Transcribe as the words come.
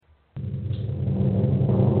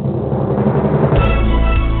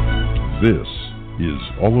This is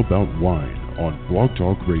All About Wine on Blog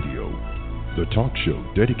Talk Radio, the talk show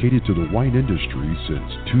dedicated to the wine industry since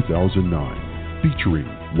 2009, featuring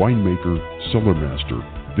winemaker, cellar master,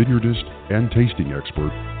 vineyardist, and tasting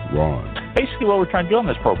expert, Ron. Basically what we're trying to do on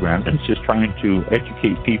this program is just trying to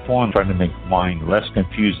educate people and trying to make wine less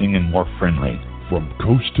confusing and more friendly. From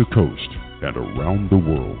coast to coast and around the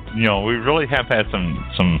world. You know, we really have had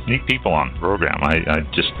some neat people on the program. I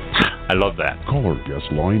love that. Call our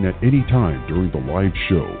guest line at any time during the live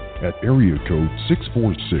show at area code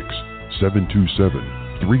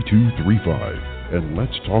 646-727-3235, and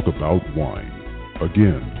let's talk about wine.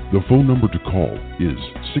 Again, the phone number to call is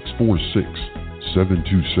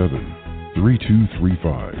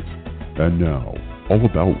 646-727-3235. And now, All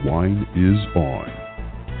About Wine is on.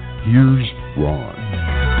 Here's Ron.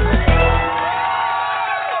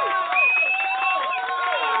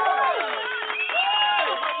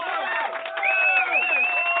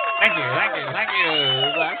 Thank you,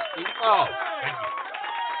 bus people.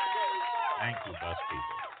 Thank you, bus people.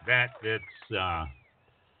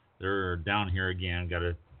 They're down here again. Got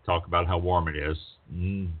to talk about how warm it is.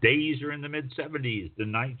 Days are in the mid-70s. The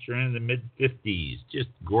nights are in the mid-50s. Just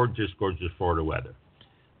gorgeous, gorgeous Florida weather.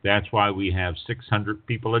 That's why we have 600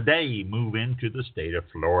 people a day move into the state of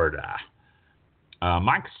Florida.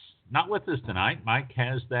 Mike's not with us tonight. Mike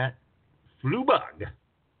has that flu bug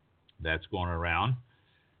that's going around.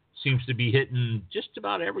 Seems to be hitting just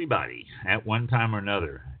about everybody at one time or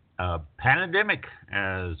another. Pandemic,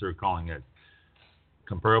 as they're calling it,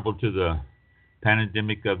 comparable to the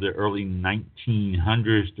pandemic of the early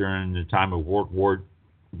 1900s during the time of World War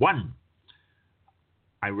I.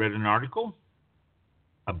 I read an article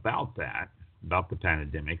about that, about the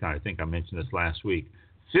pandemic. I think I mentioned this last week.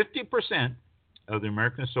 50% of the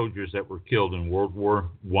American soldiers that were killed in World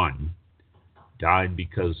War I died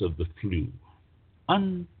because of the flu.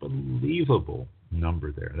 Unbelievable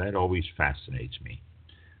number there. That always fascinates me.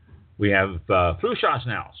 We have flu shots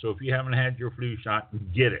now. So if you haven't had your flu shot,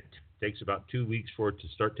 get it. It takes about 2 weeks for it to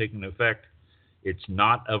start taking effect. It's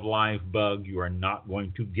not a live bug. You are not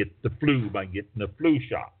going to get the flu by getting the flu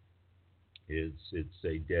shot. It's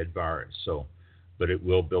a dead virus. But it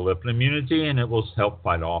will build up an immunity and it will help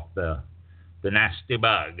fight off the nasty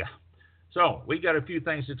bug. So we got a few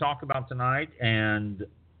things to talk about tonight, and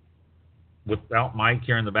without Mike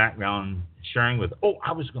here in the background sharing with,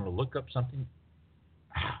 I was going to look up something.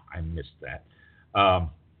 I missed that.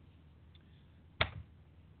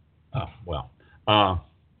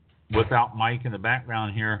 Without Mike in the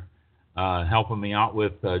background here helping me out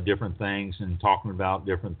with different things and talking about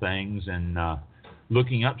different things and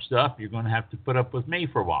looking up stuff, you're going to have to put up with me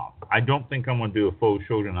for a while. I don't think I'm going to do a full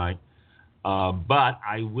show tonight, but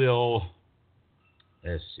I will.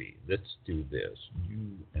 Let's see. Let's do this.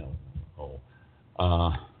 ULO.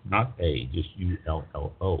 Not A, just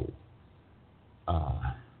ULLO.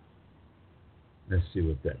 Let's see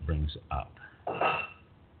what that brings up.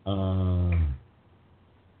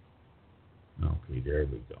 Okay, there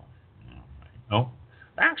we go. All right.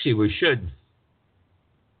 Actually, we should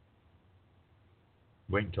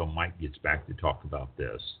wait until Mike gets back to talk about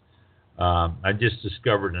this. I just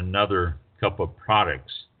discovered another couple of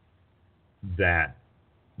products that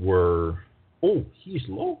were, he's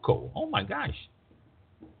local. Oh my gosh.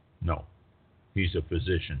 No, he's a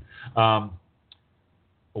physician. A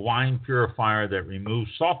wine purifier that removes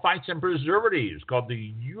sulfites and preservatives called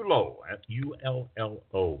the ULO, ULLO,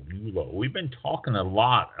 ULO. We've been talking a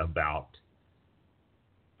lot about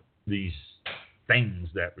these things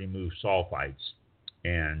that remove sulfites.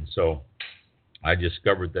 And so I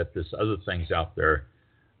discovered that this other thing's out there,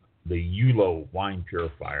 the ULO wine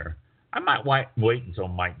purifier. I might wait until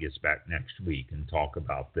Mike gets back next week and talk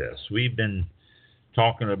about this. We've been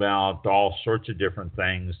talking about all sorts of different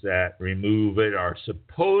things that remove it or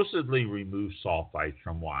supposedly remove sulfites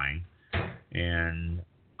from wine. And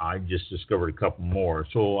I just discovered a couple more.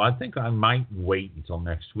 So I think I might wait until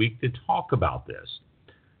next week to talk about this.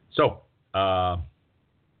 So, never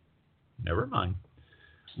mind.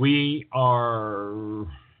 We are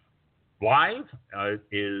live.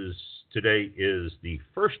 Today is the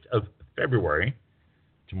 1st of February.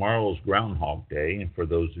 Tomorrow is Groundhog Day. And for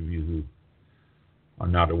those of you who are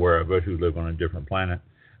not aware of it, who live on a different planet,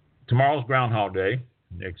 tomorrow's Groundhog Day.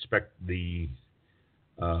 They expect the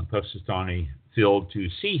Punxsutawney Phil to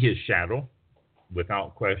see his shadow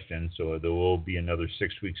without question. So there will be another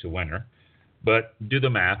 6 weeks of winter. But do the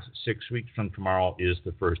math. 6 weeks from tomorrow is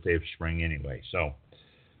the first day of spring anyway. So,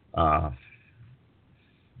 oh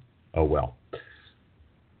well.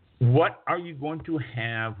 What are you going to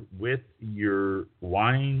have with your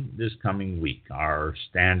wine this coming week? Our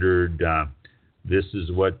standard, this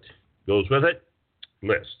is what goes with it,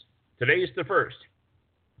 list. Today is the 1st.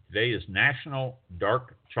 Today is National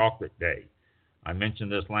Dark Chocolate Day. I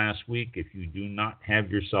mentioned this last week. If you do not have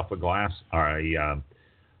yourself a glass or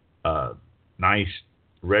a nice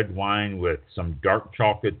red wine with some dark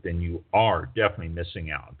chocolate, then you are definitely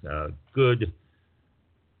missing out. Good,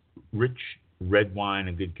 rich red wine,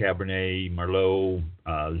 a good Cabernet, Merlot,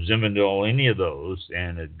 Zinfandel, any of those,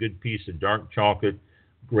 and a good piece of dark chocolate,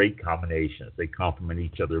 great combinations. They complement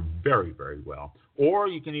each other very, very well. Or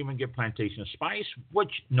you can even get Plantation Spice,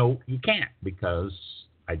 which, no, you can't, because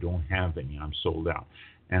I don't have any. I'm sold out.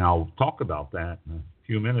 And I'll talk about that in a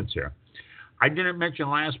few minutes here. I didn't mention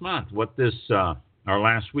last month what this, or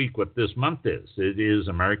last week, what this month is. It is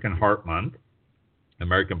American Heart Month,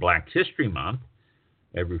 American Black History Month,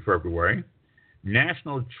 every February,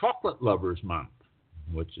 National Chocolate Lovers Month,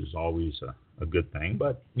 which is always a good thing,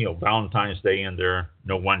 but, you know, Valentine's Day in there,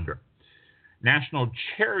 no wonder. National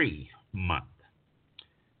Cherry Month,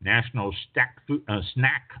 National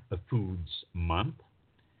Snack Foods Month,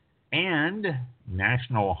 and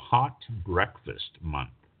National Hot Breakfast Month.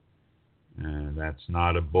 And that's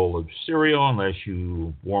not a bowl of cereal unless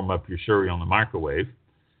you warm up your cereal in the microwave,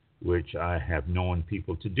 which I have known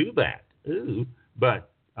people to do that. Ooh. But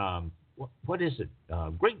what is it?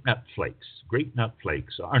 Grape nut flakes. Grape nut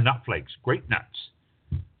flakes, or nut flakes, grape nuts.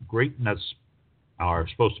 Grape nuts are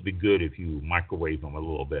supposed to be good if you microwave them a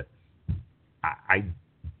little bit. I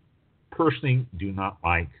personally do not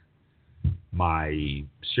like my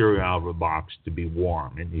cereal out of a box to be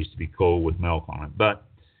warm. It needs to be cold with milk on it. But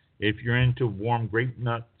if you're into warm grape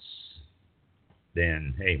nuts,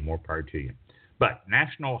 then, hey, more power to you. But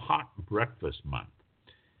National Hot Breakfast Month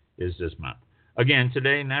is this month. Again,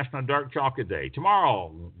 today, National Dark Chocolate Day.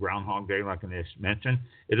 Tomorrow, Groundhog Day, like I just mentioned.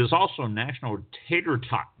 It is also National Tater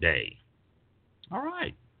Tot Day. All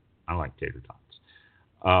right. I like tater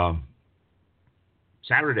tots.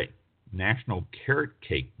 Saturday, National Carrot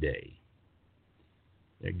Cake Day.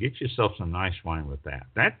 Yeah, get yourself some nice wine with that.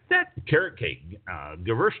 That carrot cake,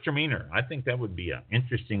 Gewürztraminer, I think that would be an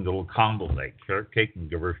interesting little combo day. Carrot cake and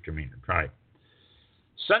Gewürztraminer. Try it.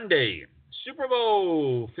 Sunday, Super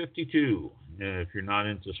Bowl 52. If you're not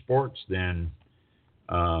into sports, then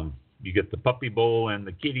you get the Puppy Bowl and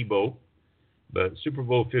the Kiddie Bowl. But Super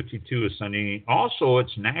Bowl 52 is Sunday. Also,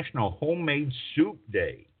 it's National Homemade Soup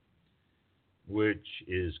Day, which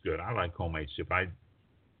is good. I like homemade soup.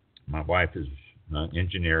 My wife is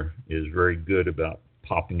engineer, is very good about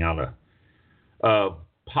popping out a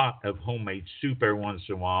pot of homemade soup every once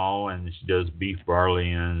in a while, and she does beef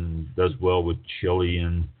barley and does well with chili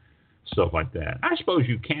and stuff like that. I suppose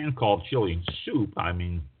you can call chili soup. I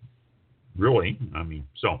mean, really.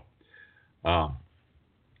 So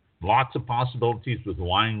lots of possibilities with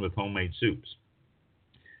wine with homemade soups.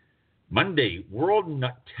 Monday, World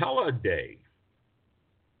Nutella Day.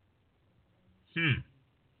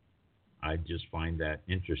 I just find that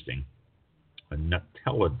interesting. A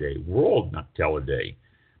Nutella Day, World Nutella Day.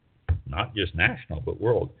 Not just national, but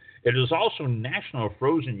world. It is also National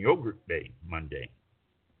Frozen Yogurt Day, Monday.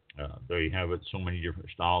 There you have it, so many different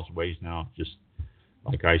styles, ways now, just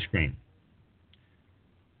like ice cream.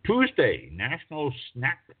 Tuesday, National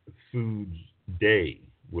Snack Foods Day,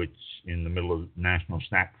 which in the middle of National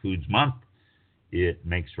Snack Foods Month, it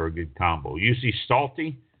makes for a good combo. Usually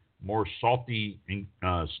salty. More salty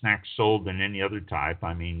snacks sold than any other type.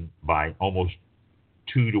 I mean, by almost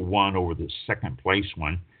 2-1 over the second place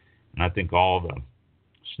one. And I think all the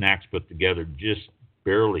snacks put together just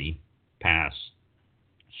barely pass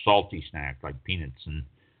salty snack like peanuts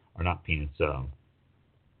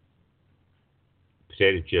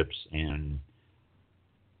potato chips and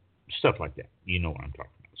stuff like that. You know what I'm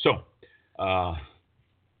talking about. So,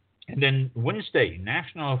 and then Wednesday,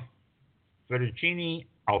 National Fettuccine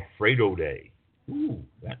Alfredo Day. Ooh,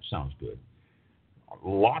 that sounds good.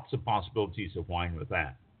 Lots of possibilities of wine with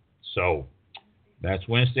that. So that's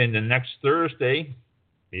Wednesday. And the next Thursday,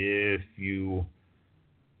 if you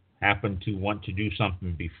happen to want to do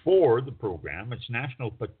something before the program, it's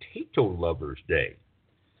National Potato Lovers Day.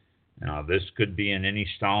 Now, this could be in any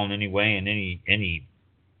style, in any way, in any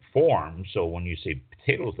form. So when you say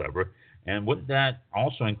potatoes lover, and would that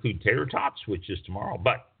also include tater tots, which is tomorrow?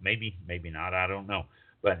 But maybe not. I don't know.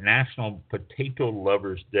 But National Potato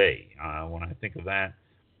Lovers Day. When I think of that,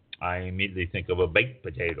 I immediately think of a baked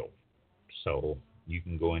potato. So you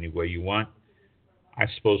can go any way you want. I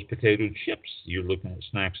suppose potato chips. You're looking at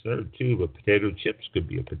snacks there too, but potato chips could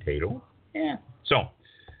be a potato. Yeah. So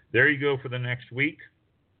there you go for the next week.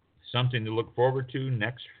 Something to look forward to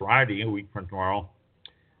next Friday, a week from tomorrow,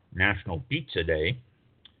 National Pizza Day.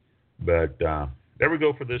 But there we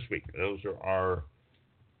go for this week. Those are our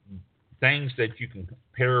things that you can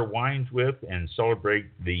pair wines with and celebrate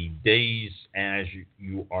the days as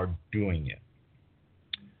you are doing it.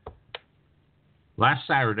 Last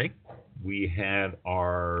Saturday, we had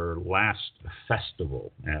our last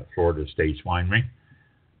festival at Florida States Winery.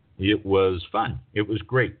 It was fun. It was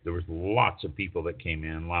great. There was lots of people that came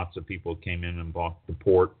in. Lots of people came in and bought the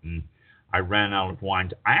port, and I ran out of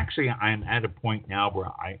wines. I'm at a point now where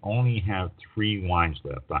I only have 3 wines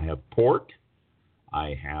left. I have port,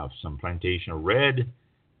 I have some Plantation Red,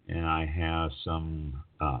 and I have some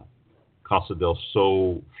Casa del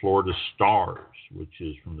Sol Florida Stars, which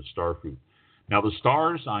is from the Star Fruit. Now, the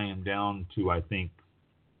Stars, I am down to, I think,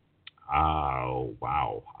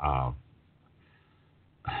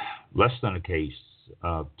 less than a case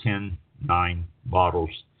of 9 bottles.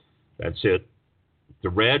 That's it. The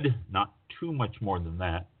Red, not too much more than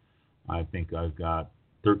that. I think I've got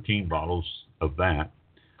 13 bottles of that.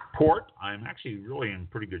 Port, I'm actually really in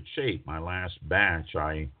pretty good shape. My last batch,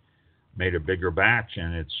 I made a bigger batch,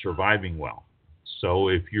 and it's surviving well. So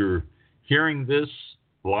if you're hearing this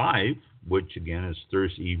live, which again is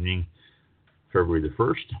Thursday evening, February the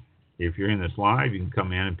 1st, if you're in this live, you can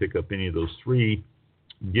come in and pick up any of those 3.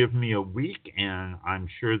 Give me a week, and I'm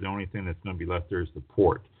sure the only thing that's going to be left there is the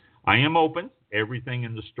port. I am open. Everything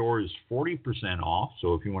in the store is 40% off,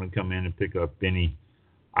 so if you want to come in and pick up any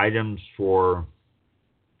items for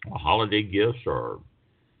holiday gifts or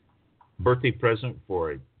birthday present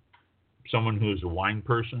for someone who's a wine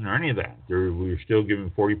person or any of that, we're still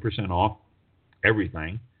giving 40% off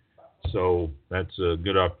everything. So that's a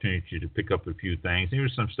good opportunity to pick up a few things.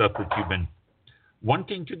 Here's some stuff that you've been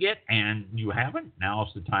wanting to get and you haven't.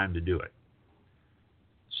 Now's the time to do it.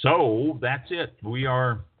 So that's it. We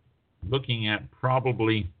are looking at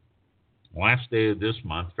probably last day of this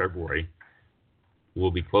month, February. We'll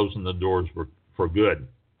be closing the doors for good.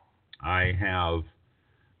 I have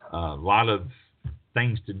a lot of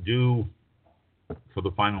things to do for the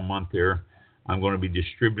final month there. I'm going to be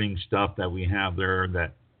distributing stuff that we have there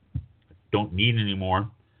that don't need anymore.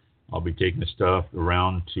 I'll be taking the stuff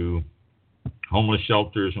around to homeless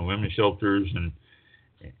shelters and women's shelters and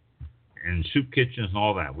soup kitchens and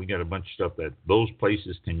all that. We got a bunch of stuff that those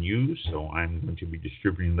places can use, so I'm going to be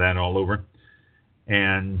distributing that all over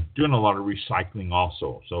and doing a lot of recycling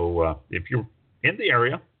also. So if you're in the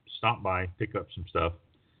area, stop by, pick up some stuff,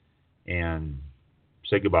 and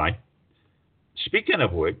say goodbye. Speaking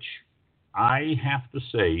of which, I have to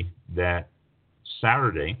say that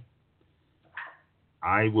Saturday,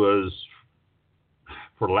 I was,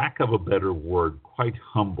 for lack of a better word, quite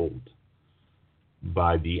humbled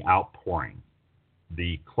by the outpouring.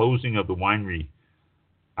 The closing of the winery,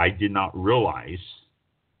 I did not realize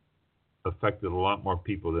affected a lot more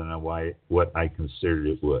people than what I considered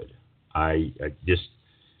it would.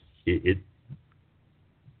 It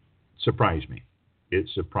surprised me. It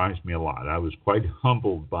surprised me a lot. I was quite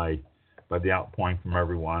humbled by the outpouring from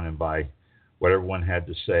everyone and by what everyone had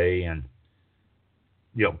to say. And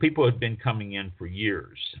people had been coming in for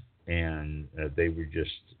years, and they were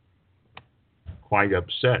just quite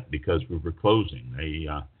upset because we were closing.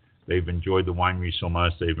 They've enjoyed the winery so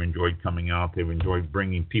much. They've enjoyed coming out. They've enjoyed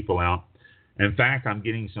bringing people out. In fact, I'm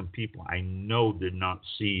getting some people I know did not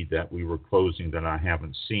see that we were closing that I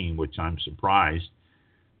haven't seen, which I'm surprised.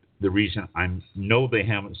 The reason I know they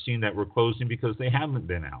haven't seen that we're closing because they haven't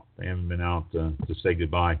been out. They haven't been out to say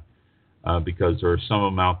goodbye. Because there are some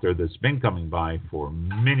of them out there that's been coming by for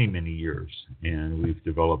many, many years, and we've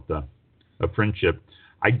developed a friendship.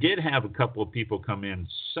 I did have a couple of people come in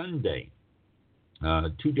Sunday,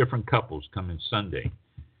 2 different couples come in Sunday.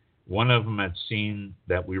 One of them had seen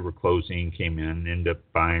that we were closing, came in, ended up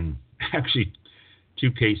buying actually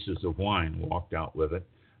 2 cases of wine, walked out with it.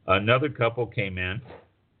 Another couple came in,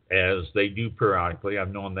 as they do periodically.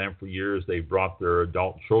 I've known them for years. They brought their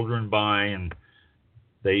adult children by, and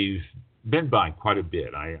they've been by quite a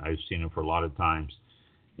bit. I've seen them for a lot of times.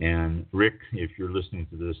 And Rick, if you're listening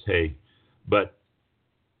to this, hey, but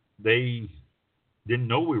they didn't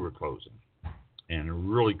know we were closing, and it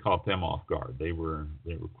really caught them off guard. They were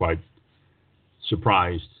quite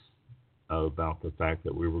surprised about the fact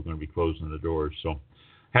that we were going to be closing the doors. So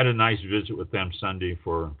had a nice visit with them Sunday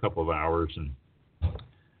for a couple of hours, and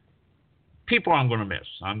people I'm going to miss.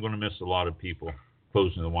 I'm going to miss a lot of people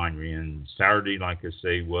closing the winery. And Saturday, like I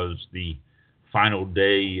say, was the final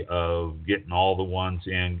day of getting all the ones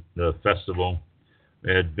in the festival.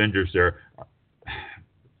 We had vendors there.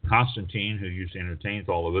 Constantine, who usually entertains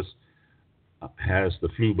all of us, has the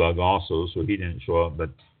flu bug also, so he didn't show up. But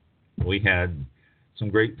we had some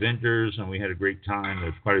great vendors, and we had a great time.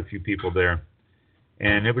 There's quite a few people there,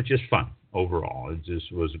 and it was just fun overall. It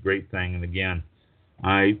just was a great thing. And again,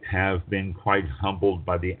 I have been quite humbled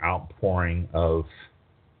by the outpouring of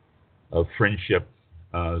friendship.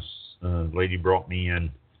 A lady brought me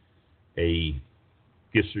in a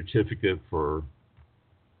gift certificate for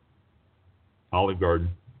Olive Garden,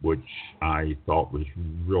 which I thought was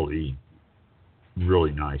really,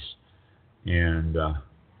 really nice. And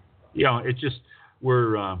it's just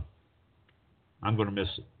we're. I'm going to miss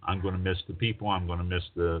it. I'm going to miss the people. I'm going to miss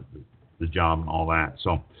the job and all that.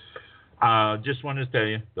 So, just wanted to tell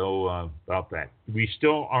you though about that. We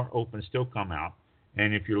still are open. Still come out.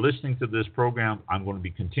 And if you're listening to this program, I'm going to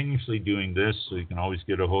be continuously doing this, so you can always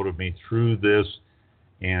get a hold of me through this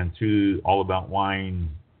and through All About Wine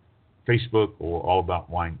Facebook or All About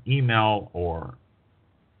Wine email, or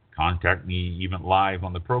contact me even live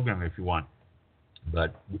on the program if you want.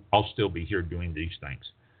 But I'll still be here doing these things.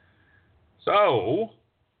 So,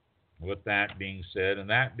 with that being said and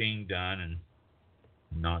that being done, and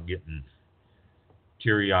not getting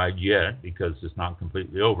teary-eyed yet because it's not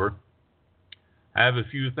completely over, I have a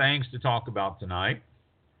few things to talk about tonight.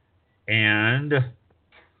 And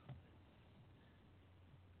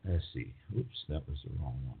let's see. Oops, that was the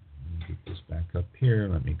wrong one. Let me get this back up here.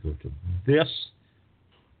 Let me go to this.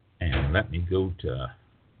 And let me go to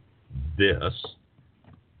this.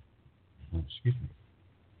 Oh, excuse me.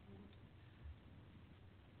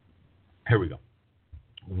 Here we go.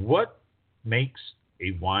 What makes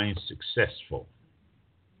a wine successful?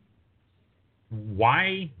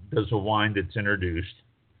 Why does a wine that's introduced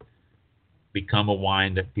become a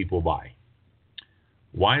wine that people buy?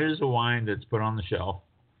 Why is a wine that's put on the shelf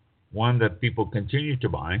one that people continue to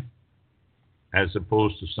buy, as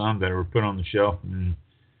opposed to some that are put on the shelf and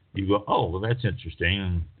you go, oh, well, that's interesting,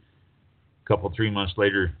 and a couple, 3 months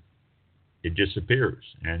later, it disappears.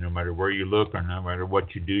 And no matter where you look or no matter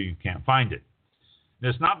what you do, you can't find it. And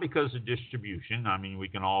it's not because of distribution. I mean, we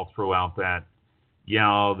can all throw out that,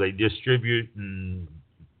 they distribute and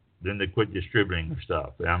then they quit distributing their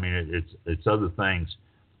stuff. I mean, it's other things.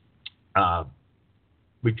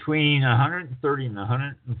 Between 130 and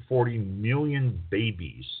 140 million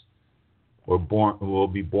babies will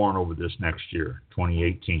be born over this next year,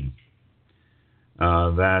 2018.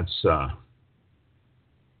 That's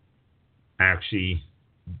actually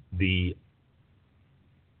the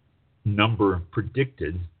number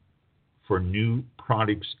predicted for new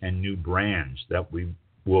products and new brands that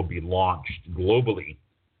will be launched globally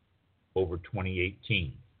over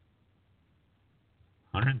 2018.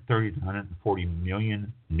 130 to 140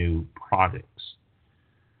 million new products.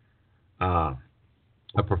 A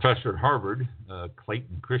professor at Harvard,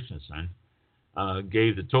 Clayton Christensen,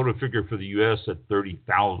 gave the total figure for the U.S. at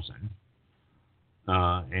 30,000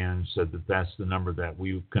 and said that that's the number that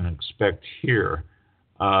we can expect here.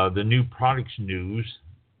 The new products news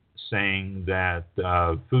saying that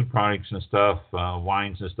food products and stuff,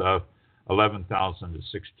 wines and stuff, 11,000 to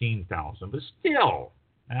 16,000. But still,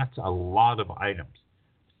 that's a lot of items.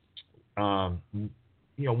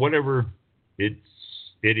 Whatever it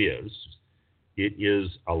is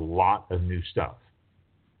a lot of new stuff.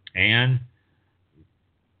 And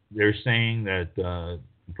they're saying that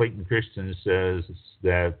Clayton Christensen says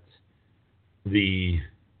that the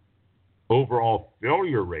overall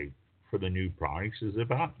failure rate for the new products is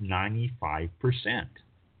about 95%.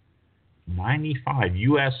 95.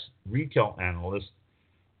 U.S. retail analyst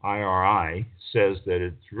IRI says that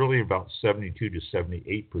it's really about 72 to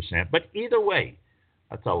 78%. But either way,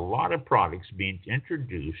 that's a lot of products being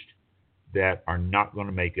introduced that are not going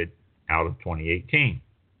to make it out of 2018.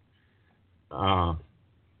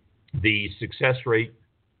 The success rate,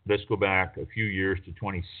 let's go back a few years to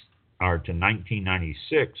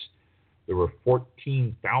 1996. There were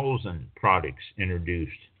 14,000 products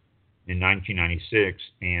introduced in 1996,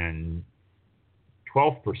 and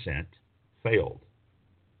 12% failed.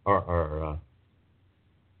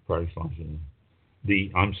 Products launched.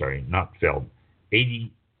 I'm sorry, not failed.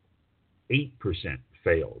 88%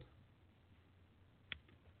 failed.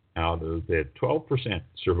 Out of that, 12%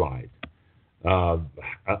 survived.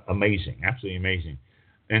 Amazing, absolutely amazing.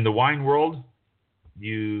 In the wine world,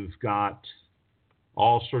 you've got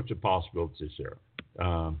all sorts of possibilities there.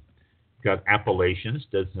 Got appellations,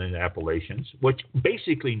 designated appellations, which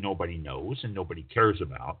basically nobody knows and nobody cares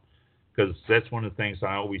about, because that's one of the things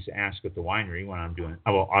I always ask at the winery when I'm doing.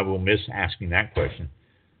 I will miss asking that question.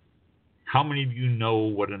 How many of you know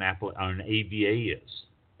what an AVA is?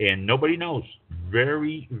 And nobody knows.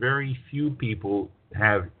 Very, very few people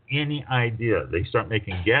have any idea. They start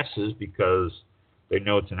making guesses because they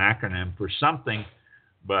know it's an acronym for something,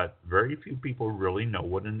 but very few people really know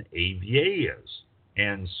what an AVA is.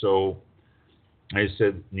 And so I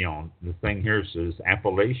said, the thing here says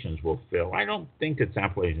Appalachians will fail. I don't think it's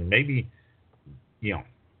Appalachians. Maybe,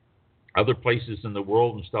 other places in the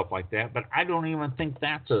world and stuff like that. But I don't even think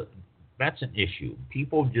that's an issue.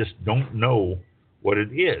 People just don't know what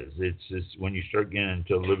it is. It's just when you start getting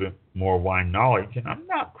into a little bit more wine knowledge, and I'm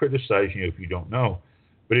not criticizing you if you don't know,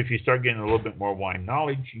 but if you start getting a little bit more wine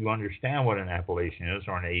knowledge, you understand what an appellation is,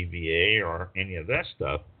 or an AVA, or any of that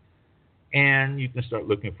stuff, and you can start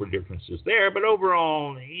looking for differences there. But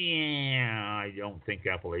overall, I don't think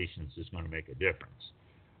appellations is going to make a difference.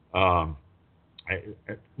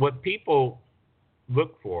 What people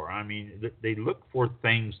look for, they look for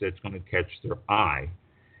things that's going to catch their eye,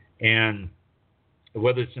 and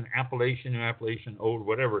whether it's an appellation, new appellation, old,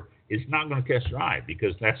 whatever, it's not going to catch their eye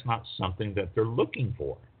because that's not something that they're looking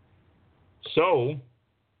for. So,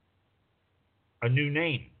 a new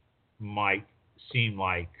name might seem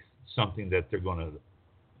like something that they're going to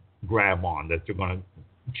grab on, that they're going to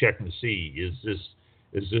check and see,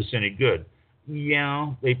 is this any good?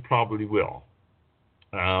 Yeah, they probably will.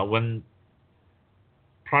 When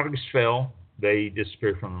products fail, they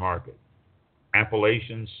disappear from the market.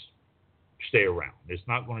 Appellations stay around. It's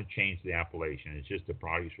not going to change the appellation. It's just the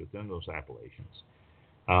products within those appellations.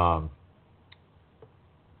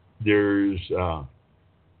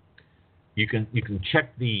 You can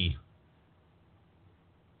check the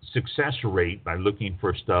success rate by looking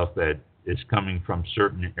for stuff that is coming from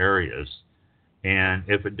certain areas, and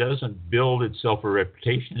if it doesn't build itself a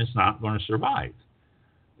reputation, it's not going to survive.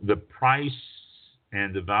 The price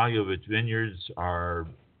and the value of its vineyards are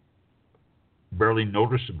barely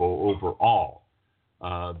noticeable overall.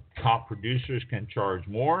 Top producers can charge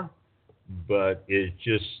more, but it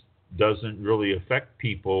just doesn't really affect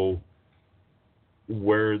people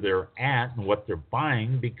where they're at and what they're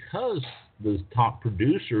buying because the top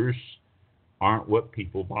producers aren't what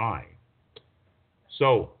people buy.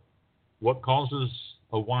 So, what causes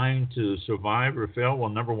a wine to survive or fail? Well,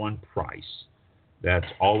 number one, price. That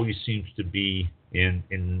always seems to be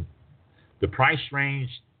in the price range,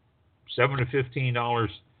 $7 to $15.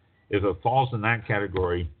 If it falls in that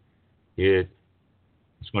category, it's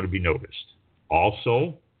going to be noticed.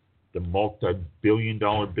 Also, the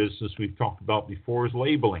multi-billion-dollar business we've talked about before is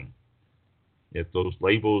labeling. If those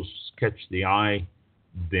labels catch the eye,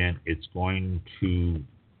 then it's going to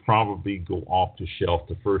probably go off the shelf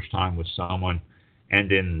the first time with someone.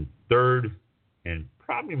 And then third, and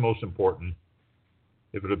probably most important,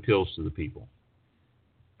 if it appeals to the people.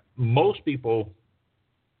 Most people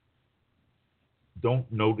don't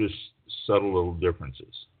notice subtle little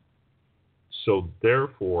differences. So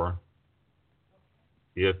therefore,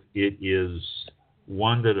 if it is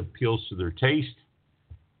one that appeals to their taste,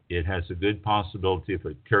 it has a good possibility, if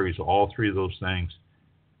it carries all three of those things,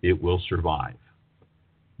 it will survive.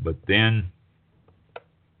 But then,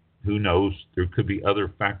 who knows? There could be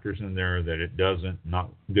other factors in there that it doesn't,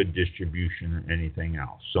 not good distribution or anything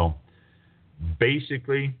else. So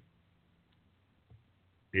basically,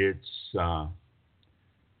 it's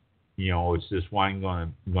is this wine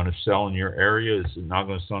going to sell in your area? Is it not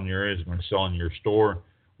going to sell in your area? Is it going to sell in your store?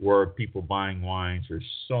 Where are people buying wines? There's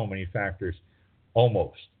so many factors.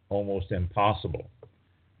 Almost impossible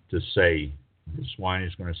to say this wine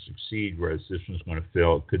is going to succeed, whereas this one's going to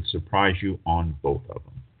fail. It could surprise you on both of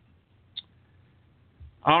them.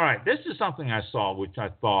 All right, this is something I saw which I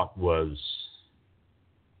thought was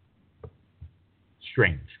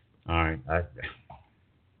strange. All right,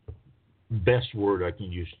 best word I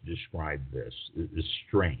can use to describe this is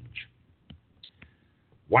strange.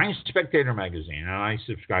 Wine Spectator magazine, and I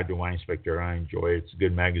subscribe to Wine Spectator. I enjoy it. It's a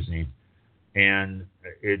good magazine, and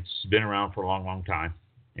it's been around for a long, long time,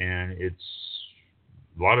 and it's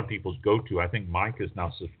a lot of people's go-to. I think Mike is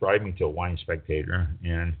now subscribing to Wine Spectator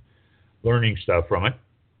and learning stuff from it.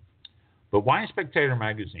 But Wine Spectator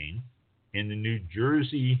magazine, in the New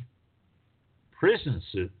Jersey prison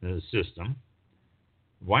system,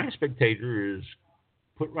 Wine Spectator is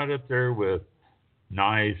put right up there with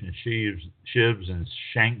knives and shivs and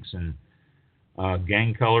shanks and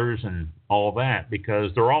gang colors and all that,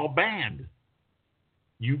 because they're all banned.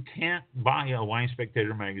 You can't buy a Wine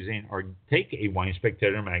Spectator magazine or take a Wine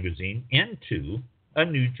Spectator magazine into a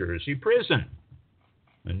New Jersey prison,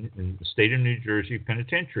 in the state of New Jersey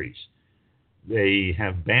penitentiaries. They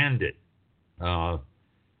have banned it for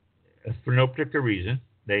no particular reason.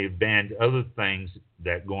 They've banned other things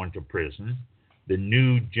that go into prison. The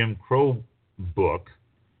new Jim Crow book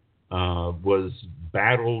was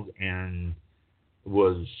battled and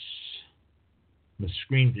was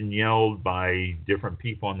screamed and yelled by different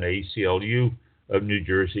people on the ACLU of New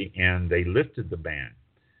Jersey, and they lifted the ban.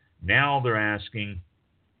 Now they're asking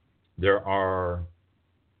There are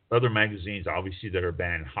other magazines, obviously, that are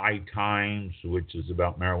banned. High Times, which is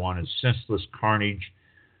about marijuana, Senseless Carnage,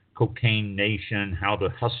 Cocaine Nation, How to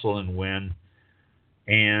Hustle and Win,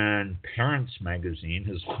 and Parents Magazine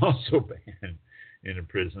is also banned in a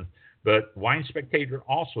prison. But Wine Spectator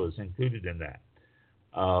also is included in that.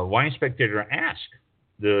 Wine Spectator asked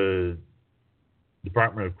the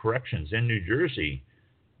Department of Corrections in New Jersey,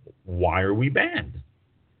 why are we banned?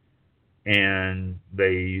 And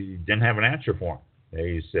they didn't have an answer for them.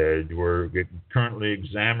 They said, we're currently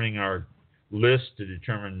examining our list to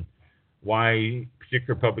determine why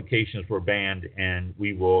particular publications were banned, and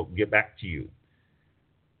we will get back to you.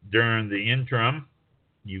 During the interim,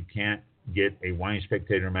 you can't get a Wine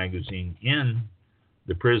Spectator magazine in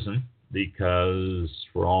the prison because,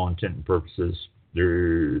 for all intent and purposes,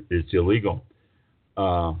 it's illegal.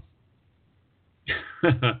 The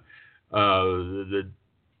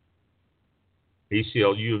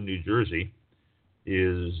ACLU of New Jersey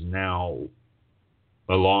is now,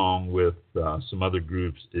 along with some other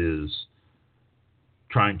groups, is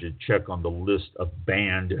trying to check on the list of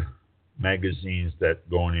banned magazines that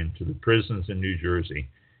going into the prisons in New Jersey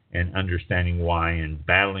and understanding why and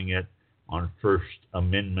battling it on First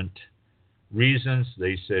Amendment reasons.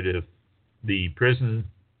 They said if the prison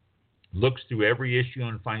looks through every issue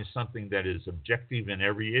and finds something that is objective in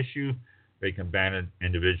every issue, they can ban it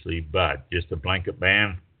individually, but just a blanket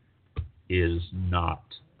ban is not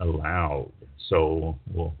allowed. So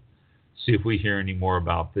we'll see if we hear any more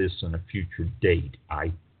about this on a future date.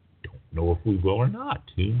 I don't know if we will or not.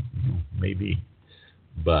 Maybe.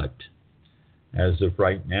 But as of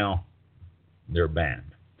right now, they're banned.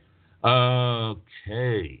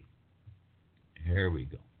 Okay. Here we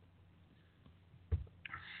go.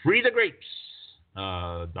 Free the Grapes.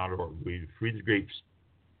 .org. Free the Grapes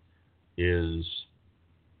is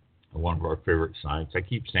one of our favorite sites. I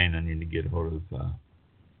keep saying I need to get a hold of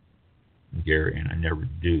Gary, and I never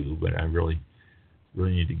do, but I really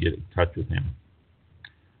need to get in touch with him.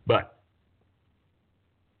 But,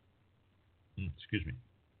 excuse me,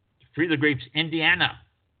 Free the Grapes, Indiana.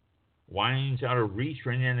 Wines out of reach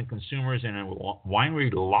for Indiana consumers and a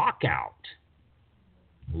winery lockout.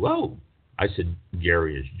 Whoa. I said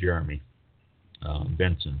Gary is Jeremy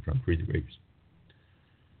Benson from Free the Grapes.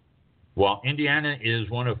 While Indiana is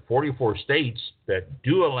one of 44 states that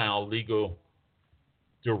do allow legal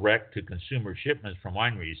direct-to-consumer shipments from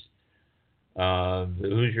wineries, the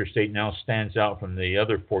Hoosier State now stands out from the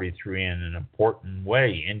other 43 in an important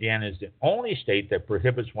way. Indiana is the only state that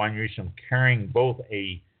prohibits wineries from carrying both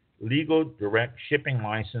a legal direct shipping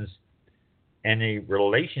license and a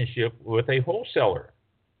relationship with a wholesaler.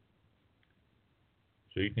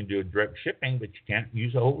 So you can do a direct shipping, but you can't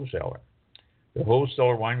use a wholesaler. The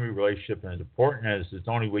wholesaler-winery relationship is important as it's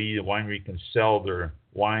the only way the winery can sell their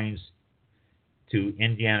wines to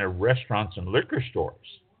Indiana restaurants and liquor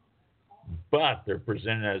stores. But they're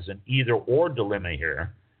presented as an either-or dilemma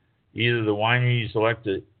here. Either the wineries elect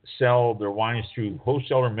to sell their wines through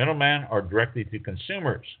wholesaler middleman or directly to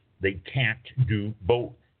consumers. They can't do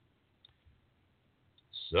both.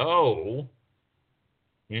 So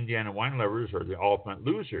Indiana wine lovers are the ultimate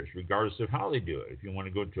losers, regardless of how they do it. If you want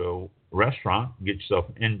to go to a restaurant, get yourself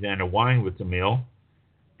an Indiana wine with the meal,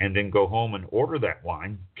 and then go home and order that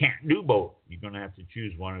wine, can't do both. You're going to have to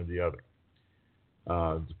choose one or the other.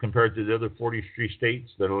 Compared to the other 43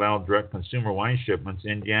 states that allow direct consumer wine shipments,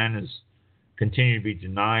 Indiana's continue to be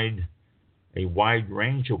denied a wide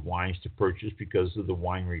range of wines to purchase because of the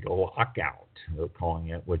winery lockout, they're calling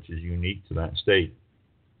it, which is unique to that state.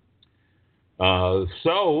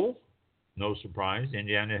 So, no surprise,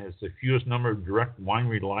 Indiana has the fewest number of direct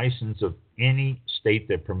winery licenses of any state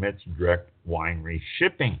that permits direct winery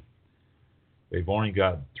shipping. They've only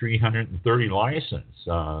got 330 licenses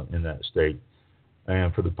in that state.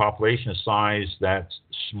 And for the population size, that's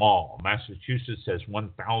small. Massachusetts has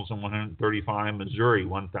 1,135, Missouri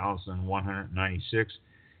 1,196.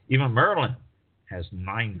 Even Maryland has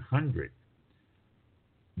 900.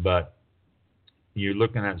 But you're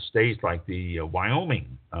looking at states like the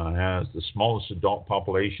Wyoming has the smallest adult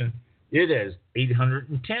population. It has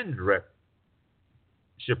 810 direct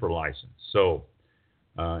shipper license. So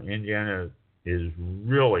Indiana is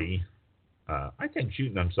really, I think,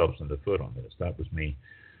 shooting themselves in the foot on this. That was me.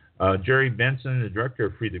 Jerry Benson, the director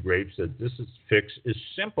of Free the Grapes, said this fix is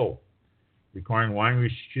simple, requiring wineries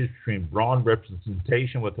to choose between broad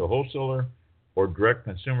representation with a wholesaler or direct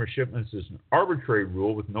consumer shipments is an arbitrary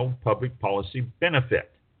rule with no public policy benefit.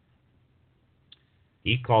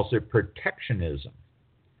 He calls it protectionism.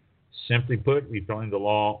 Simply put, repealing the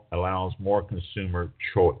law allows more consumer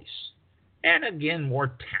choice. And again, more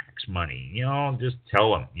tax money. Just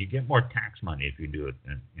tell them you get more tax money if you do it.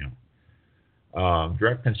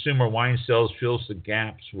 Direct consumer wine sales fills the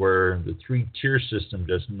gaps where the three-tier system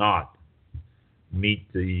does not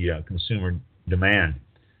meet the consumer demand.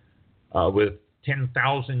 With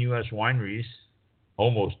 10,000 U.S. wineries,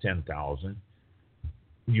 almost 10,000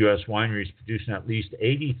 U.S. wineries producing at least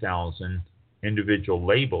 80,000 individual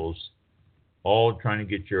labels, all trying to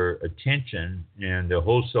get your attention, and the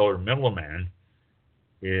wholesaler middleman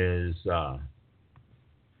is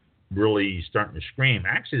really starting to scream.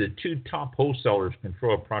 Actually, the two top wholesalers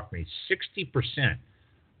control approximately 60%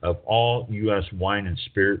 of all U.S. wine and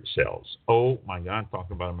spirit sales. Oh, my God,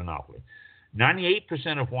 talking about a monopoly.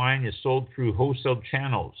 98% of wine is sold through wholesale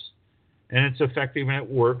channels, and it's effective and it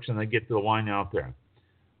works, and they get the wine out there.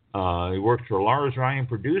 It works for large wine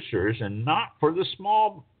producers and not for the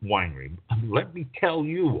small winery. Let me tell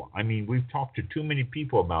you, we've talked to too many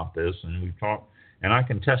people about this, and I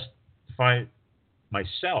can testify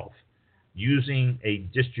myself, using a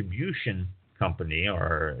distribution company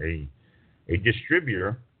or a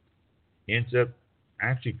distributor ends up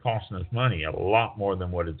actually costing us money, a lot more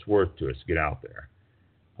than what it's worth to us to get out there.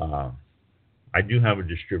 I do have a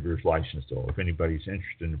distributor's license, though. If anybody's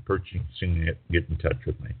interested in purchasing it, get in touch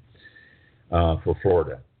with me for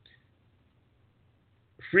Florida.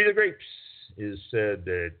 Free the Grapes is said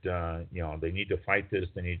that they need to fight this.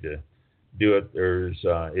 They need to do it. There's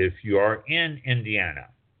if you are in Indiana,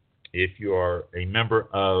 if you are a member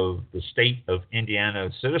of the state of Indiana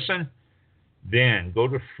citizen, then go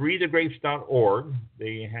to freethegrapes.org.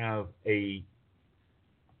 They have a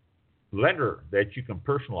letter that you can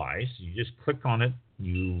personalize. You just click on it.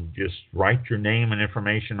 You just write your name and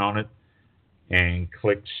information on it and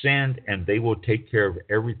click send, and they will take care of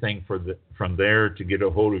everything from there to get a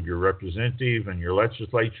hold of your representative and your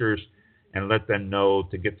legislatures and let them know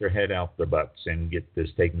to get their head out their butts and get this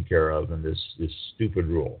taken care of and this stupid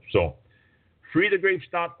rule. So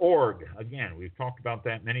freethegrapes.org. Again, we've talked about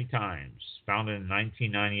that many times. Founded in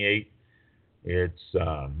 1998. It's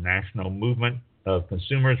a national movement of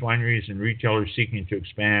consumers, wineries, and retailers seeking to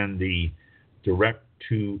expand the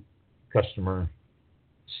direct-to-customer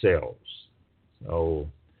sales. So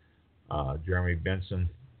Jeremy Benson,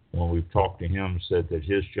 when we've talked to him, said that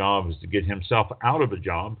his job is to get himself out of a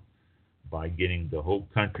job by getting the whole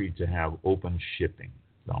country to have open shipping.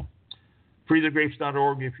 So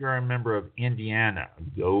freethegrapes.org. If you're a member of Indiana,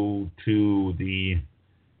 go to the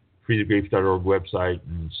freethegrapes.org website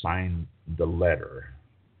and sign the letter.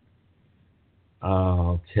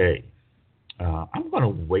 Okay. I'm going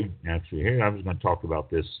to wait actually. Here I was going to talk about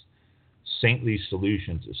this Saintly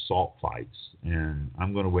Solutions assault fights, and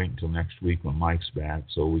I'm going to wait until next week when Mike's back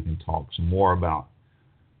so we can talk some more about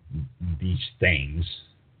these things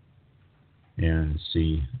and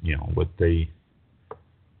see, what they,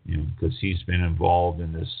 because he's been involved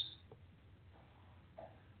in this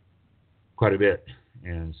quite a bit.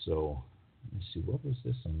 And so, let's see, what was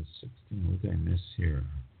this on the 16th? What did I miss here?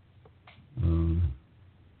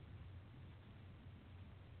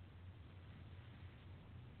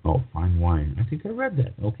 Fine wine. I think I read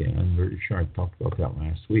that. Okay, I'm very sure I talked about that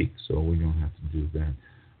last week, so we don't have to do that.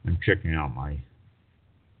 I'm checking out my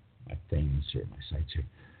things here, my sites here.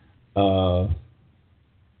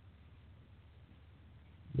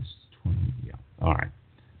 This is 20, yeah. All right.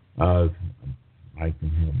 I can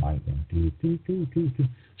hear my one.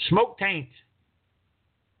 Smoke taint.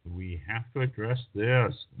 We have to address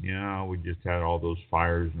this. We just had all those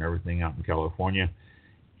fires and everything out in California.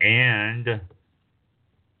 And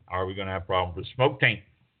are we going to have problems with smoke taint?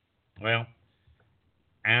 Well,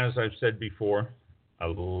 as I've said before, a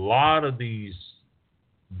lot of these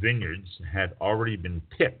vineyards had already been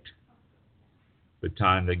picked the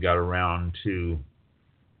time they got around to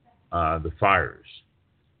the fires.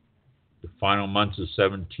 The final months of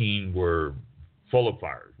 17 were full of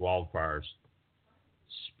fires, wildfires.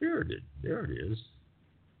 Spirited, there it is.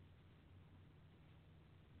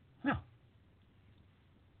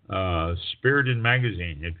 Spirited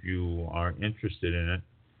Magazine, if you are interested in it,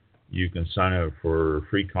 you can sign up for a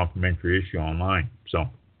free complimentary issue online. So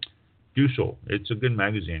do so. It's a good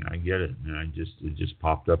magazine. I get it. And it just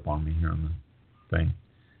popped up on me here on the thing.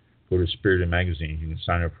 Go to Spirited Magazine. You can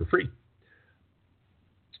sign up for free.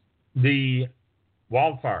 The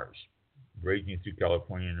wildfires raging through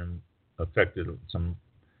California affected some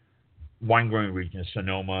wine-growing regions,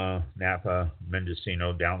 Sonoma, Napa,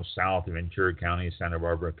 Mendocino, down south of Ventura County, Santa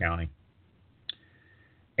Barbara County.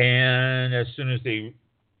 And as soon as they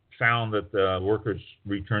found that the workers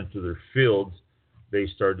returned to their fields, they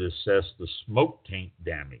started to assess the smoke taint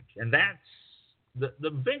damage. And that's,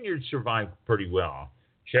 the vineyards survived pretty well.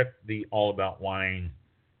 check the All About Wine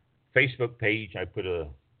Facebook page. I put a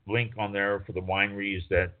link on there for the wineries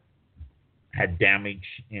that had damage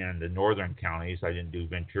in the northern counties. I didn't do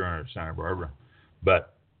Ventura or Santa Barbara,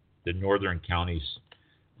 but the northern counties,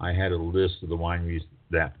 I had a list of the wineries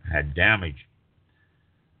that had damage.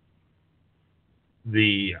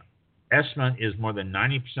 The estimate is more than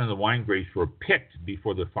 90% of the wine grapes were picked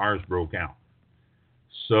before the fires broke out.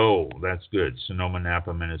 So that's good. Sonoma,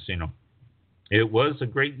 Napa, Mendocino. It was a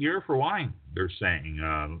great year for wine, they're saying.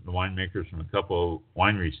 The winemakers from a couple of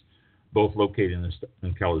wineries, both located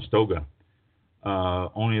in Calistoga.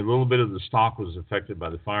 Only a little bit of the stock was affected by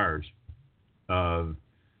the fires.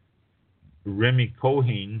 Remy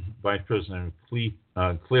Cohen, Vice President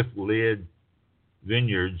of Cliff Lid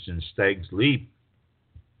Vineyards in Stag's Leap,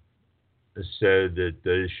 said that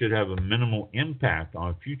it should have a minimal impact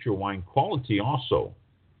on future wine quality also.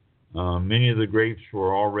 Many of the grapes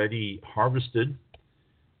were already harvested.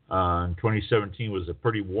 2017 was a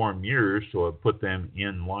pretty warm year, so it put them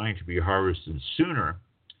in line to be harvested sooner.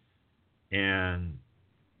 And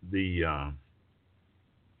the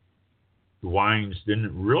grapes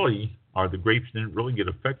didn't really get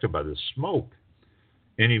affected by the smoke.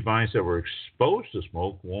 Any vines that were exposed to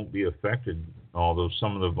smoke won't be affected, although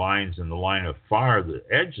some of the vines in the line of fire, the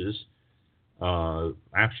edges,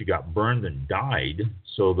 actually got burned and died,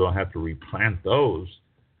 so they'll have to replant those.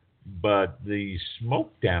 But the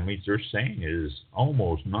smoke damage, they're saying, is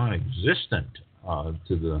almost non-existent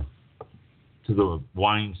to the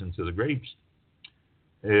wines and to the grapes.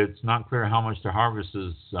 It's not clear how much the harvest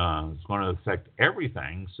is going to affect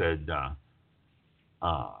everything, said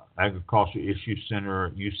Agriculture Issue Center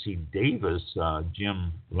at UC Davis,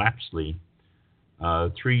 Jim Lapsley.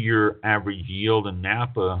 3-year average yield in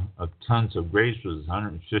Napa of tons of grapes was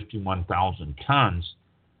 151,000 tons.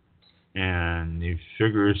 And he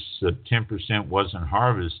figures that 10% wasn't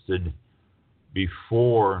harvested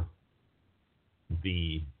before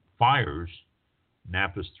the fires.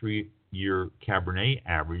 Napa's 3-year Cabernet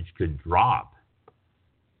average could drop.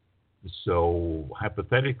 So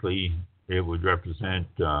hypothetically, it would represent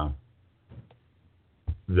the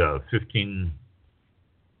 15.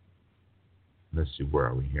 Let's see, where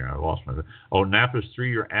are we here? I lost my. Napa's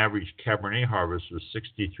 3-year average Cabernet harvest was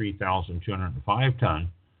 63,205 tons.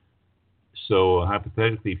 So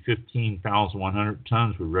hypothetically, 15,100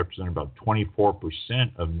 tons would represent about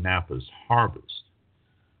 24% of Napa's harvest.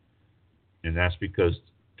 And that's because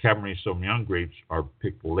Cabernet Sauvignon grapes are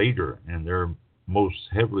picked later, and they're most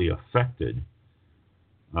heavily affected.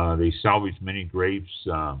 They salvage many grapes,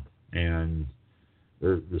 and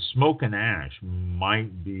the smoke and ash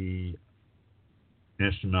might be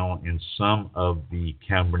instrumental in some of the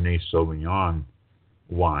Cabernet Sauvignon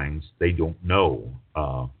wines. They don't know.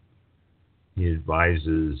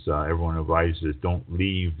 Everyone advises don't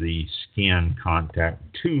leave the skin contact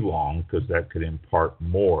too long because that could impart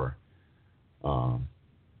more.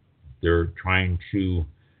 They're trying to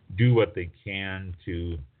do what they can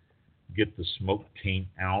to get the smoke taint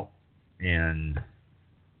out and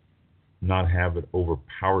not have it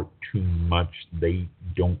overpower too much. They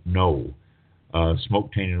don't know.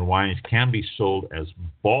 Smoke tainted wines can be sold as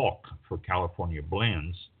bulk for California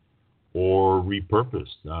blends or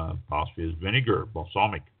repurposed, possibly as vinegar,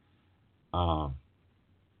 balsamic.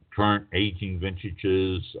 Current aging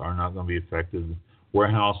vintages are not going to be affected.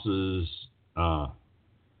 Warehouses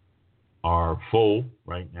are full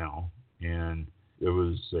right now, and there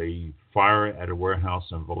was a fire at a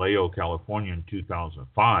warehouse in Vallejo, California in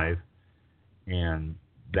 2005, and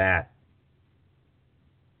that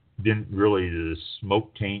the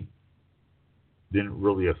smoke taint didn't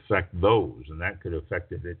really affect those, and that could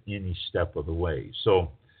affect it at any step of the way.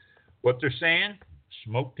 So what they're saying,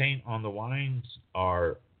 smoke taint on the wines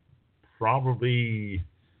are probably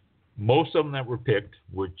most of them that were picked,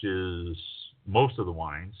 which is most of the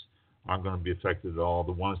wines, aren't going to be affected at all.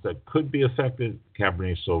 The ones that could be affected,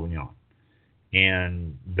 Cabernet Sauvignon.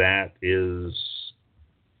 And that is,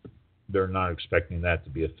 they're not expecting that to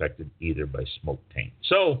be affected either by smoke taint.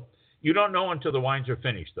 So you don't know until the wines are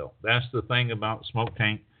finished, though. That's the thing about smoke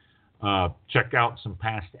taint. Check out some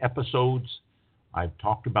past episodes. I've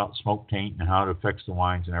talked about smoke taint and how it affects the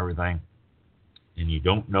wines and everything. And you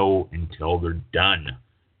don't know until they're done.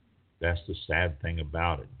 That's the sad thing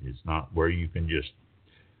about it. It's not where you can just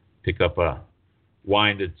pick up a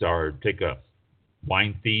wine take a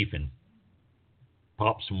wine thief and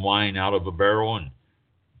pop some wine out of a barrel and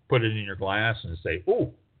put it in your glass and say,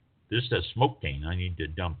 "Oh, this has smoke taint. I need to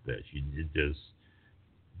dump this."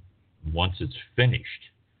 Once it's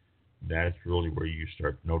finished, that's really where you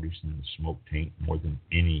start noticing the smoke taint more than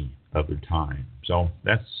any other time. So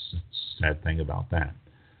that's the sad thing about that.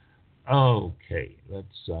 Okay,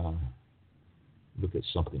 let's look at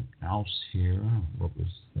something else here. What was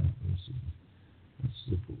that? Let's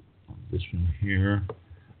look at this one here.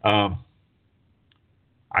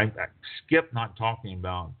 I skipped not talking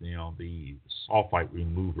about the sulfite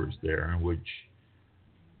removers there, which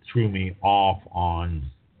threw me off on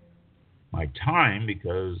my time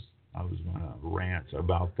because I was going to rant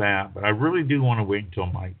about that. But I really do want to wait until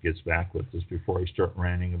Mike gets back with us before I start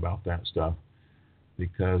ranting about that stuff,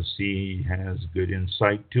 because he has good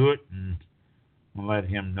insight to it, and I'll let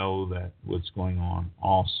him know that what's going on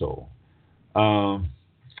also.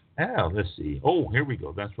 Let's see. Oh, here we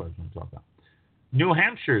go. That's what I was going to talk about. New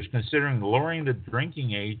Hampshire is considering lowering the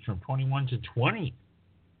drinking age from 21 to 20.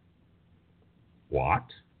 What?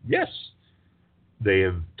 Yes. They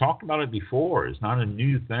have talked about it before. It's not a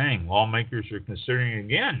new thing. Lawmakers are considering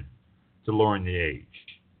again to lowering the age.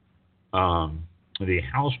 The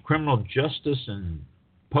House Criminal Justice and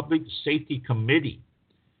Public Safety Committee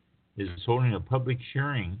is holding a public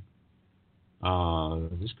hearing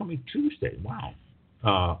this coming Tuesday. Wow.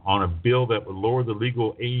 On a bill that would lower the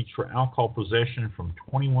legal age for alcohol possession from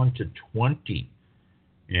 21 to 20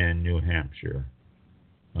 in New Hampshire.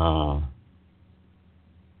 Let's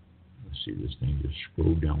see, this thing just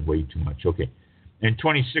scrolled down way too much. Okay. In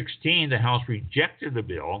 2016, the House rejected a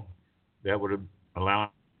bill that would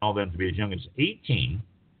allow them to be as young as 18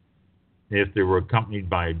 if they were accompanied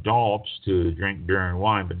by adults to drink beer and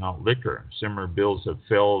wine, but not liquor. Similar bills have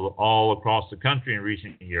failed all across the country in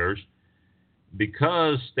recent years,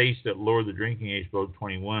 because states that lower the drinking age below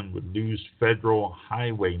 21 would lose federal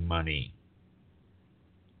highway money.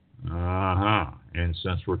 And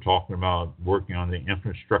since we're talking about working on the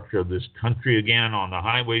infrastructure of this country again, on the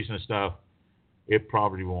highways and stuff, it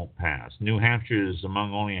probably won't pass. New Hampshire is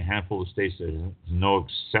among only a handful of states that has no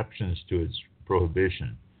exceptions to its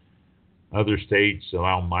prohibition. Other states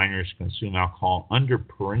allow minors to consume alcohol under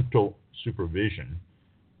parental supervision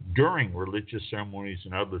during religious ceremonies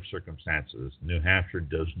and other circumstances. New Hampshire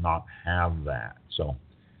does not have that. So,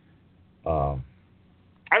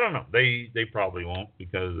 I don't know. They probably won't,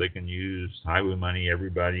 because they can use highway money.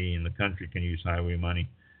 Everybody in the country can use highway money.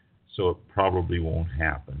 So it probably won't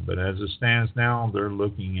happen. But as it stands now, they're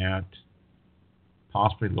looking at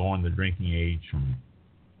possibly lowering the drinking age from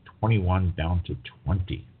 21 down to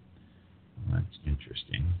 20. Well, that's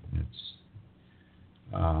interesting.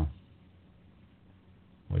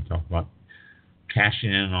 We talk about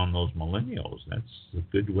cashing in on those millennials. That's a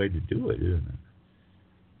good way to do it, isn't it?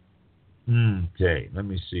 Okay, let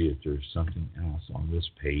me see if there's something else on this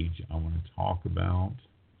page I want to talk about.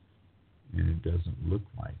 And it doesn't look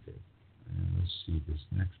like it. And let's see this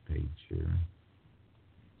next page here.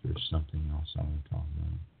 If there's something else I want to talk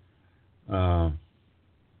about.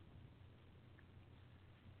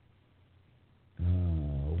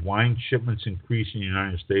 Wine shipments increased in the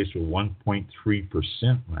United States were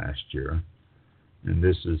 1.3% last year, and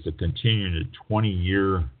this is the continuing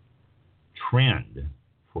 20-year trend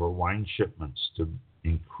for wine shipments to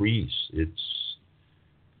increase. It's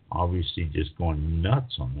obviously just going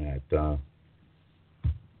nuts on that.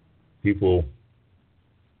 People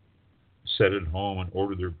sit at home and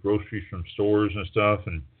order their groceries from stores and stuff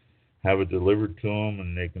and have it delivered to them,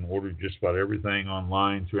 and they can order just about everything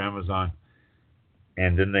online through Amazon.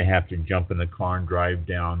 And then they have to jump in the car and drive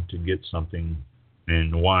down to get something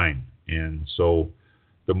in wine. And so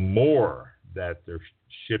the more that they're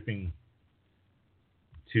shipping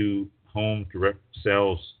to home direct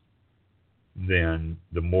sales, then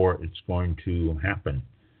the more it's going to happen.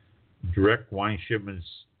 Direct wine shipments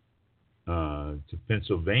to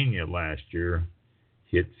Pennsylvania last year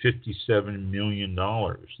hit $57 million.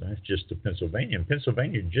 That's just to Pennsylvania. And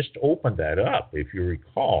Pennsylvania just opened that up, if you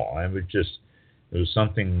recall. It was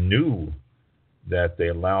something new that they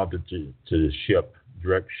allowed to ship,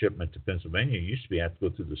 direct shipment to Pennsylvania. It used to be have to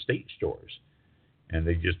go through the state stores. And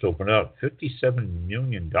they just opened up $57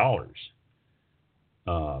 million.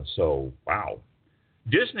 So, wow.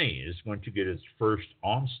 Disney is going to get its first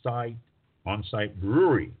on-site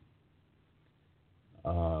brewery.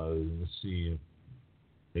 Let's see if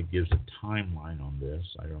it gives a timeline on this.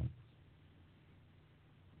 I don't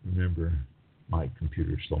remember. My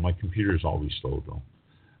computer's slow. My computer is always slow, though.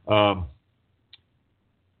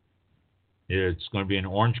 It's going to be in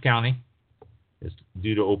Orange County. It's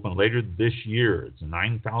due to open later this year. It's a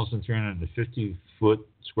 9,350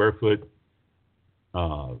 square foot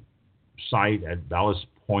site at Ballast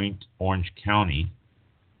Point, Orange County.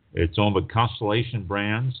 It's owned by Constellation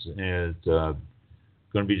Brands. It's going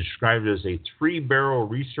to be described as a 3-barrel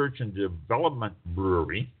research and development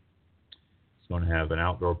brewery. It's going to have an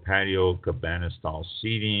outdoor patio, cabana-style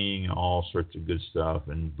seating, all sorts of good stuff,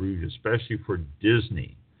 and brewed especially for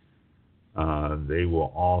Disney. They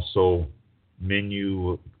will also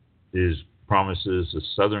menu promises a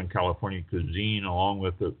Southern California cuisine along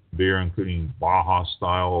with the beer, including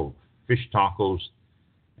Baja-style fish tacos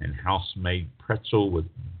and house-made pretzel with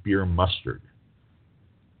beer mustard.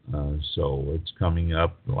 So it's coming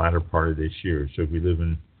up the latter part of this year. So if you live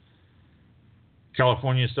in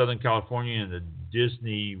California, Southern California, in the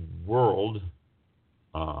Disney World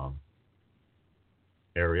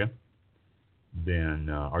area, then,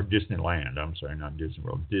 or Disneyland, I'm sorry, not Disney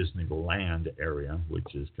World, Disneyland area,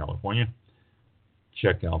 which is California,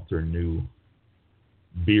 check out their new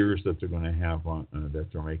beers that they're going to have on,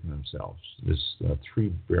 that they're making themselves. This 3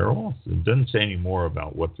 barrels, it doesn't say any more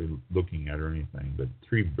about what they're looking at or anything, but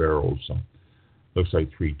 3 barrels, looks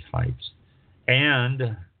like 3 types.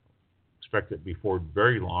 And expect that before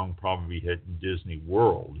very long, probably hitting Disney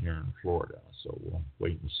World here in Florida. So we'll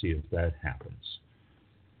wait and see if that happens.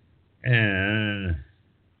 And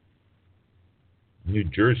New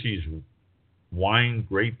Jersey's wine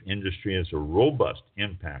grape industry has a robust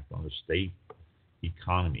impact on the state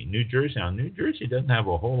economy. New Jersey doesn't have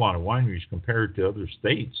a whole lot of wineries compared to other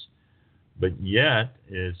states, but yet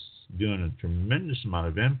it's doing a tremendous amount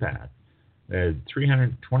of impact.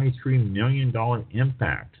 $323 million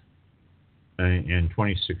impact in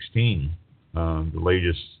 2016, the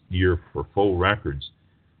latest year for full records.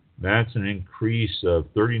 That's an increase of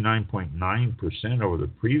 39.9% over the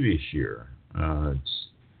previous year. It's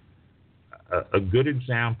a good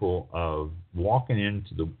example of walking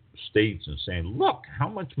into the states and saying, look how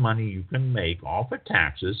much money you can make off of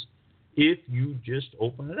taxes if you just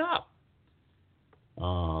open it up.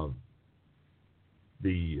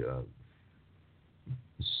 The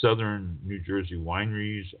southern New Jersey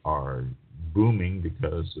wineries are booming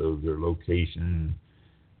because of their location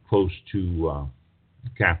close to the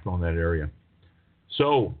capital in that area.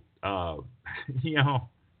 So,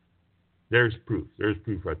 there's proof. There's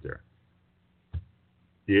proof right there.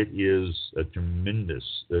 It is a tremendous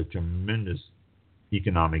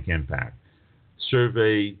economic impact.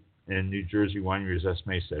 Survey in New Jersey wineries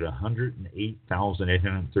estimates that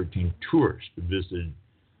 108,813 tourists visited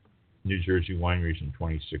New Jersey wineries in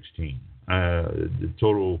 2016. The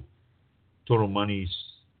total money's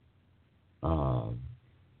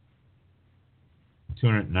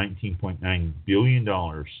 $219.9 billion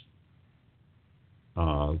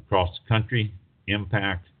across the country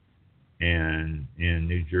impact. And in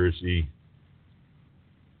New Jersey,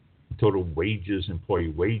 total wages,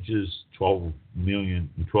 employee wages, 12.9 million,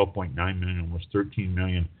 almost 13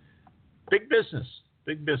 million. Big business.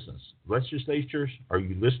 Legislatures, are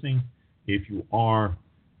you listening? If you are,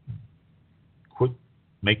 quit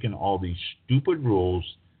making all these stupid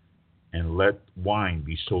rules and let wine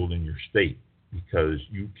be sold in your state, because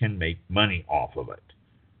you can make money off of it.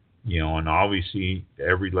 And obviously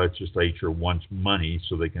every legislature wants money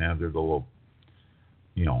so they can have their little,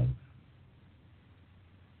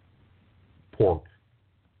 pork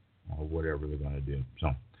or whatever they're going to do.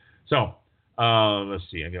 So let's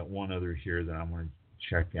see. I got one other here that I'm going to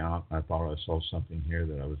check out. I thought I saw something here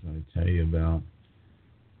that I was going to tell you about.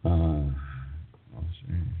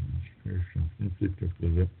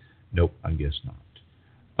 Nope, I guess not.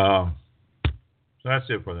 So that's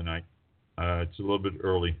it for the night. It's a little bit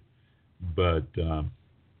early, but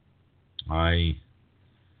I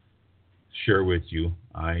share with you,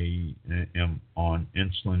 I am on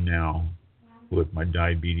insulin now with my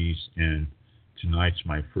diabetes, and tonight's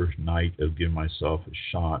my first night of giving myself a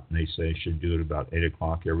shot, and they say I should do it about 8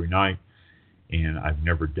 o'clock every night, and I've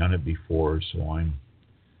never done it before, so I'm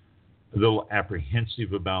a little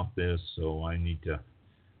apprehensive about this, so I need to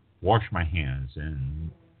wash my hands and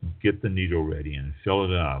get the needle ready and fill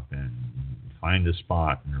it up and find a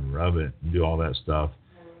spot and rub it and do all that stuff.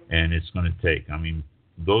 And it's going to take,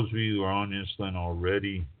 those of you who are on insulin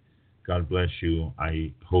already, God bless you.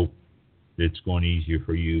 I hope it's going easier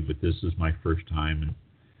for you, but this is my first time, and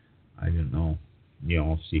I don't know,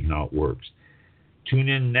 I'll see how it works. Tune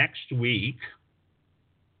in next week.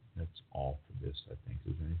 That's all for this, I think.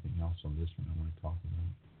 Is there anything else on this one I want to talk about?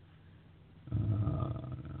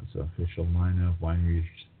 It's an official lineup.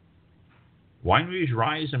 Wineries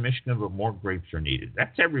rise in Michigan, but more grapes are needed.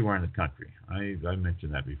 That's everywhere in the country. I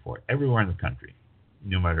mentioned that before. Everywhere in the country.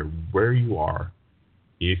 No matter where you are,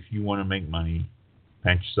 if you want to make money,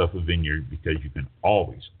 plant yourself a vineyard, because you can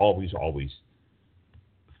always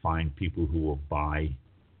find people who will buy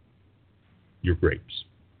your grapes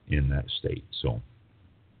in that state. So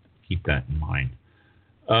keep that in mind.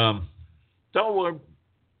 So we're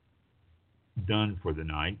done for the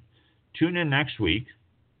night. tune in next week,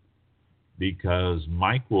 because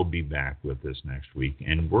Mike will be back with us next week,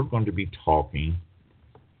 and we're going to be talking,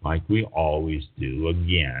 like we always do,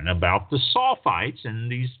 again, about the sulfites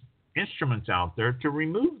and these instruments out there to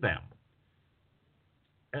remove them.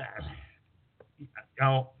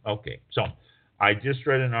 Okay. So I just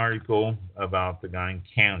read an article about the guy in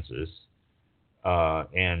Kansas,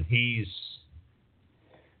 and he's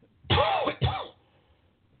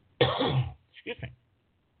excuse me.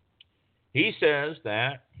 He says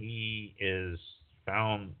that he is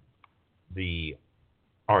found he's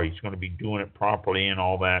going to be doing it properly and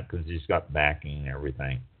all that because he's got backing and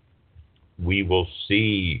everything. We will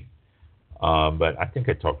see. But I think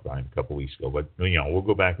I talked about him a couple weeks ago. But, we'll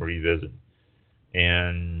go back and revisit.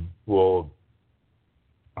 And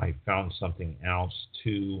I found something else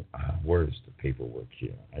too. Where's the paperwork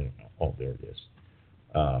here? I don't know. Oh, there it is.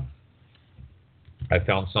 I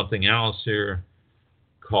found something else here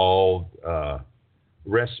called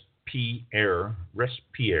Respierre.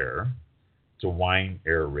 It's a wine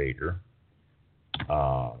aerator.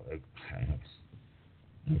 An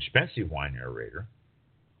expensive wine aerator.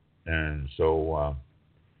 And so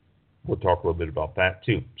we'll talk a little bit about that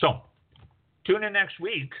too. So tune in next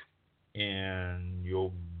week and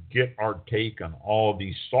you'll get our take on all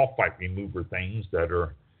these sulfite remover things that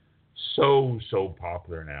are so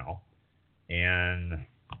popular now. And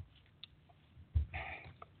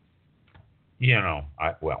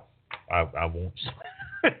I won't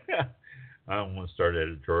I won't start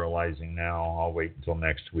editorializing now. I'll wait until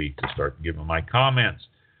next week to start giving my comments.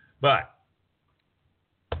 But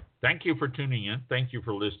thank you for tuning in. Thank you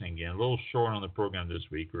for listening again. A little short on the program this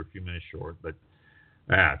week, or a few minutes short, but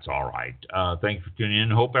that's all right. Thank you for tuning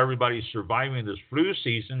in. Hope everybody's surviving this flu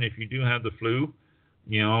season. If you do have the flu,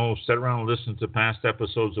 sit around and listen to past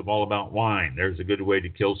episodes of All About Wine. There's a good way to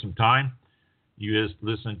kill some time. You just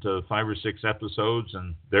listen to 5 or 6 episodes,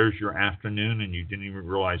 and there's your afternoon, and you didn't even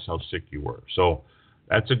realize how sick you were. So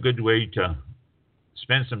that's a good way to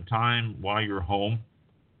spend some time while you're home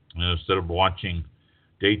instead of watching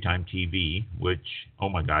daytime TV, which, oh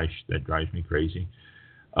my gosh, that drives me crazy.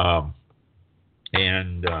 And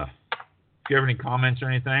if you have any comments or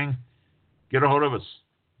anything, get a hold of us.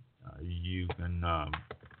 You can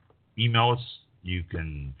email us. You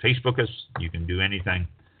can Facebook us. You can do anything.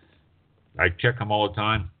 I check them all the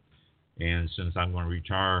time. And since I'm going to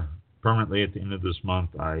retire permanently at the end of this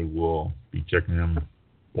month, I will be checking them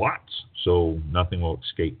lots. So nothing will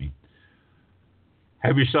escape me.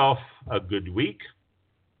 Have yourself a good week.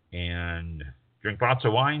 And drink lots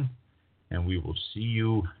of wine. And we will see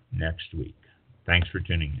you next week. Thanks for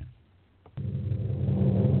tuning in.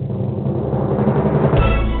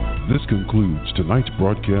 This concludes tonight's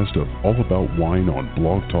broadcast of All About Wine on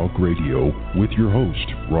Blog Talk Radio with your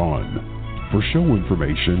host, Ron. For show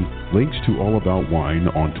information, links to All About Wine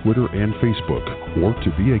on Twitter and Facebook, or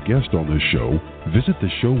to be a guest on this show, visit the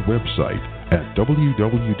show website at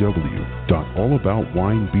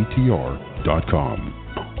www.allaboutwinebtr.com.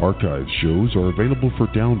 Archive shows are available for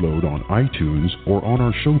download on iTunes or on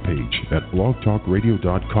our show page at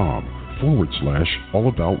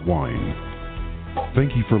blogtalkradio.com/allaboutwine.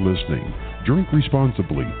 Thank you for listening. Drink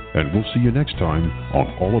responsibly, and we'll see you next time on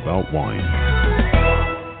All About Wine.